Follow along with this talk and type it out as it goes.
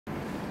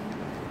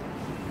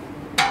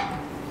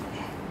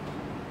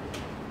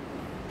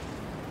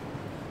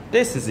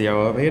This is the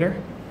elevator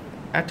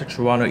at the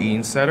Toronto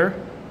Eaton Centre,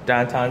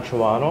 downtown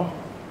Toronto.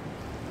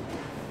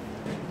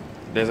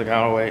 There's a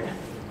counterweight.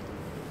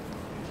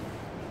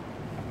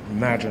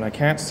 Imagine, I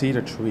can't see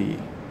the tree.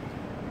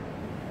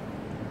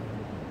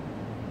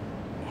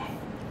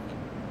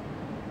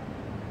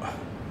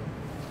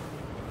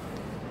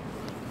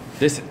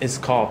 This is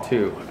called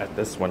too, at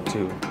this one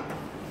too.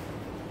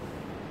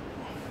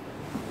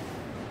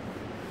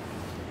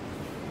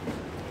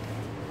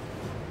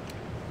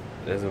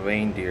 There's a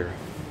reindeer.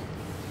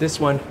 This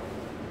one,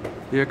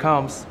 here it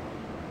comes.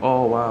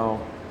 Oh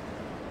wow.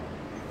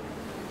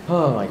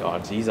 Oh my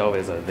god, these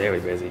always are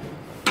very busy.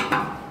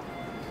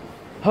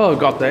 Oh,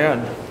 got the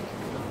end.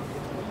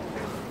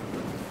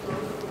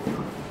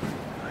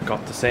 I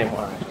got the same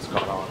one I just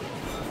got on.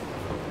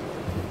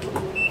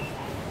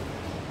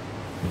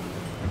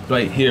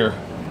 Right here.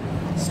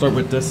 Start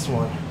with this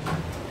one.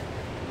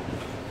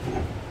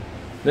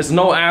 There's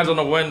no ads on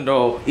the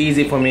window.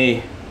 Easy for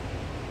me.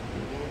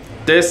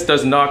 This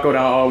does not go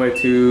down all the way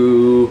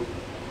to...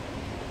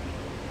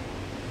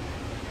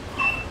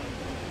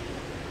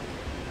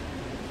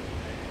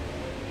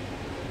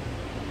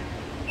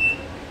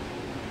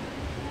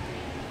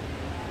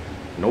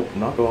 Nope,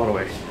 not go all the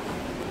way.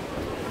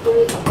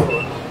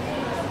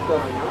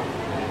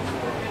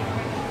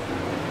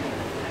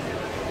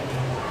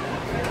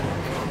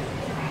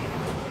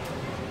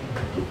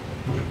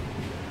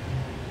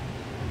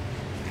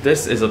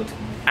 This is a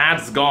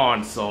ad's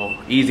gone, so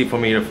easy for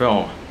me to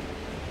film.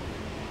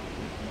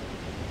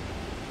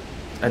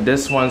 And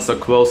this one's the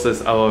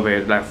closest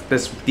elevator.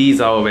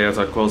 These elevators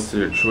are close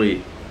to the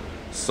tree,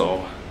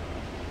 so.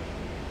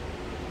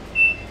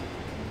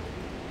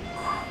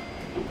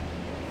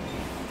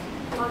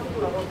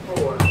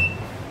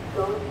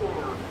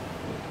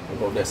 We'll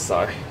go this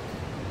side.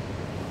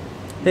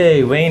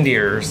 Hey,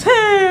 reindeers!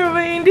 Hey,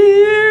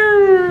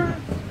 reindeer!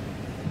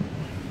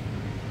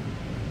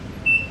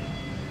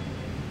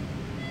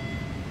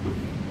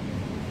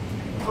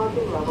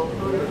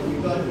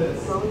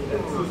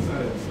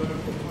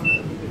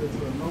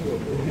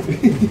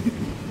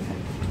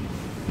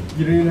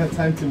 You don't even have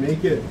time to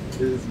make it.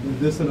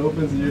 This one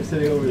opens and you're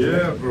sitting over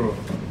there. Yeah, bro.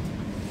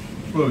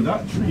 Bro,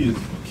 that tree is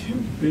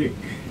fucking big.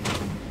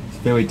 It's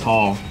very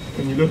tall.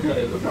 When you look at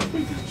it, look how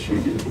big this tree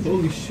is.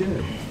 Holy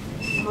shit.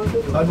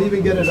 How'd they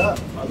even get it up?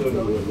 I don't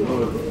know,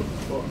 bro.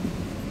 Fuck.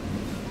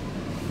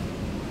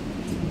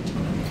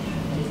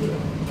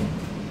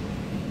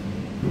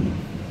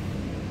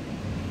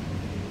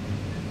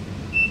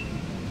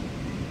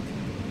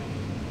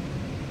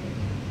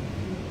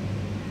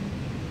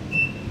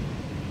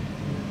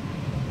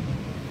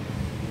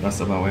 That's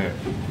about it.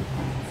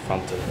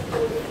 Fronted.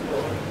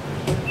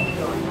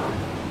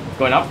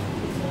 Going up?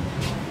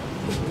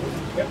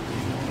 Yep.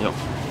 Yep.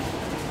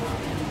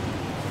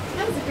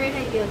 That was a great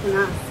idea from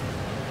us.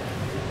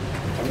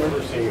 I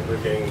remember seeing her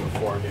getting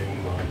before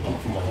getting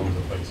from all over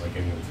the place, like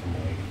getting from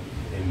like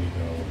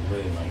Indigo,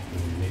 really like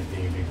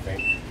being a big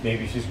thing.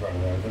 Maybe she's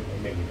running around, but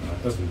maybe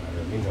not. Doesn't matter.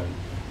 It means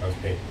I was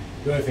paying.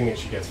 The only thing that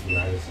she gets from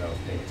that is that I was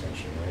paying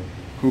attention, right?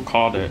 Who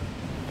called it?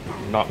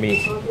 Not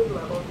me.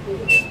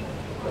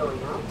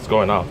 It's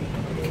going up.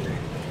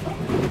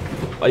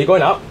 Are you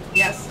going up?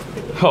 Yes.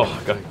 Oh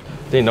god,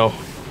 didn't know.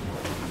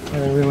 I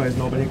didn't realize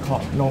nobody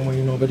called.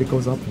 Normally nobody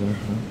goes up there.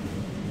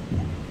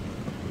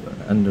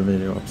 End the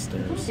video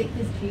upstairs. How big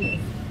this tree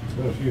is?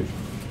 Oh, huge.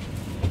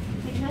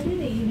 Like, how do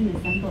they even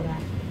assemble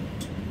that?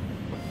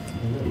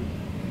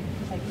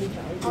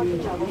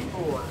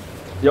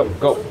 Yep,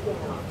 go.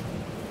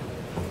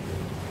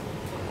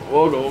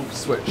 We'll go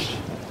switch.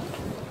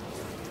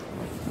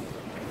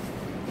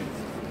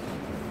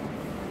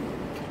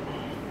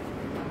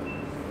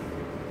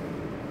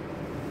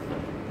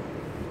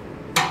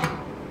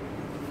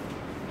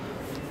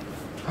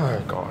 Oh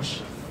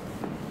gosh.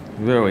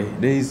 Really,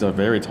 these are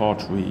very tall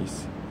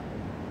trees.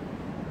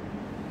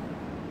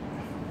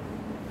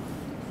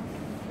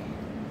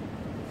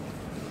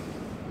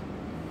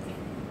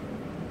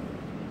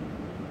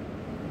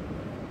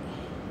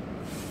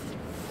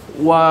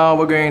 Wow,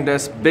 we're getting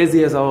this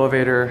busiest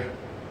elevator.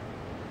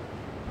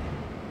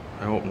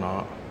 I hope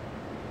not.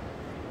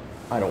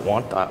 I don't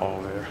want that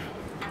elevator.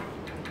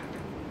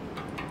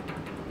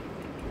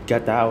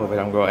 Get that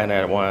elevator, I'm going to end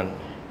at 1.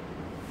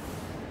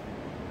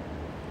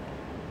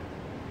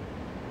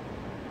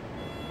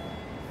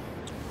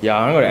 Yeah,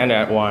 I'm going to end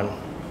at 1.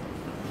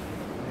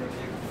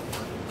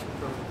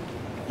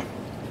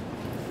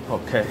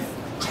 Okay.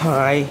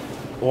 I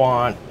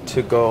want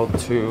to go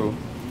to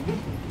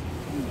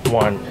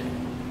 1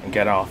 and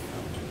get off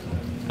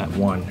at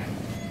 1. Did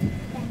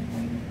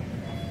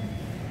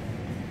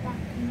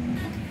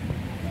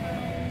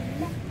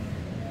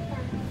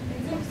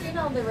you see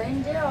all the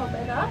reindeer all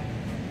lit up?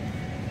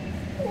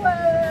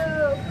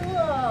 Whoa,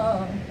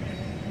 cool.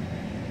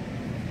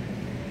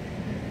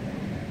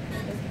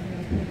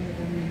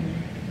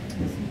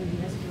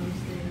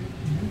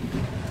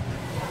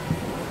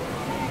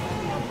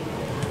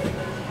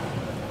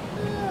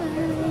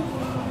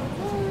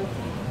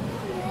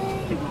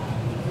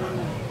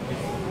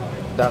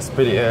 That's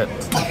pretty it.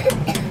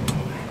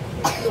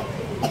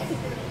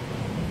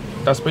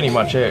 That's pretty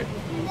much it.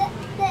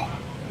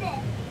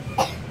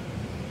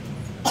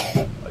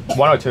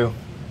 1 or 2?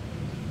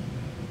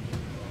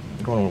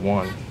 Going with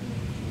 1.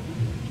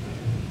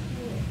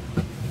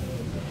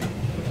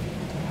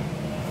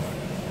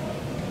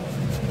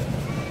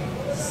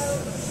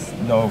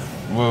 No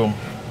room.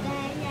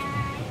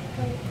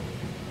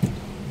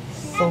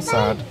 So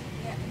sad.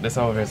 This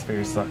elevator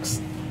experience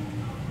sucks.